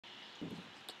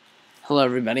Hello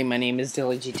everybody, my name is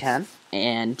DillyG10,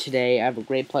 and today I have a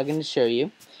great plugin to show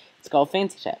you. It's called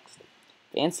Fancy Text.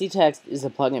 Fancy Text is a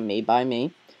plugin made by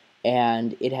me,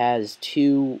 and it has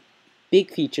two big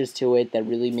features to it that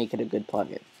really make it a good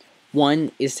plugin.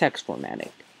 One is text formatting.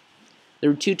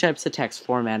 There are two types of text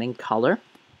formatting: color,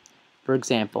 for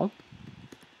example,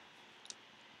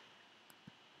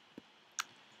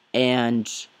 and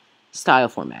style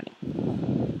formatting.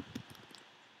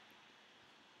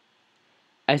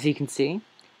 As you can see,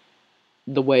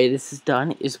 the way this is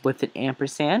done is with an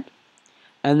ampersand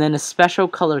and then a special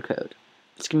color code.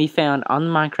 This can be found on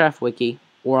the Minecraft wiki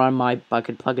or on my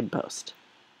Bukkit plugin post.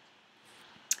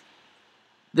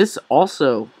 This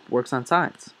also works on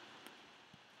signs.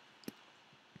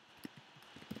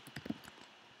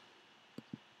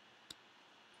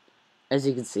 As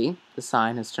you can see, the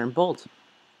sign has turned bold.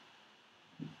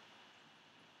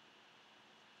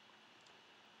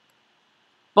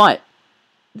 But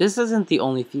this isn't the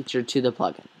only feature to the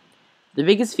plugin. The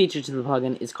biggest feature to the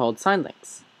plugin is called Sign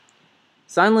Links.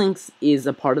 Sign Links is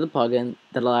a part of the plugin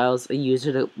that allows a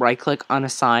user to right-click on a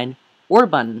sign or a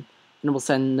button, and it will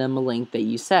send them a link that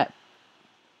you set.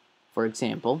 For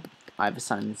example, I have a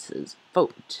sign that says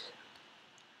vote.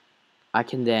 I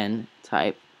can then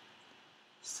type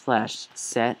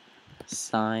 /set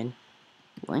sign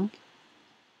link,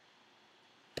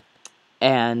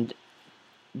 and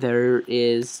there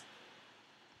is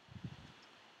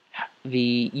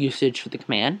the usage for the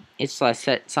command. It's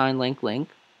 /set sign link link.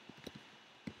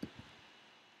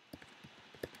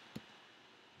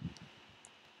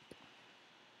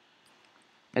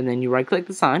 And then you right click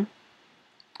the sign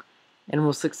and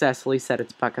will successfully set it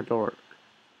to Bukkit.org.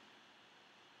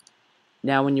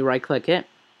 Now when you right click it,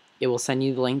 it will send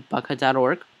you the link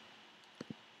Bukkit.org.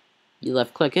 You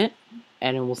left click it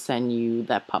and it will send you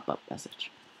that pop-up message.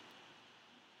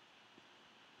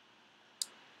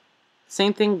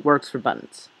 Same thing works for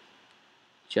buttons.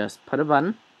 Just put a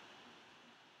button,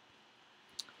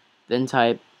 then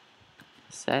type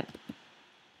set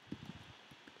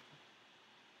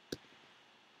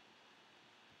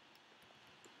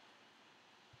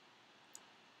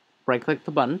right click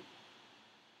the button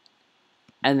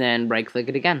and then right click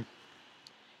it again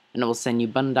and it will send you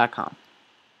button.com.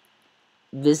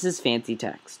 This is Fancy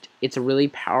Text. It's a really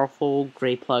powerful,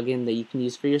 great plugin that you can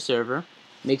use for your server.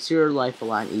 Makes your life a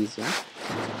lot easier.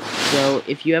 So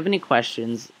if you have any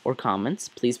questions or comments,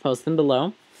 please post them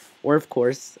below, or of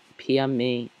course PM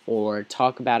me or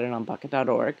talk about it on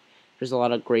Bukkit.org. There's a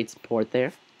lot of great support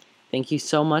there. Thank you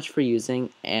so much for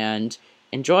using, and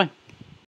enjoy.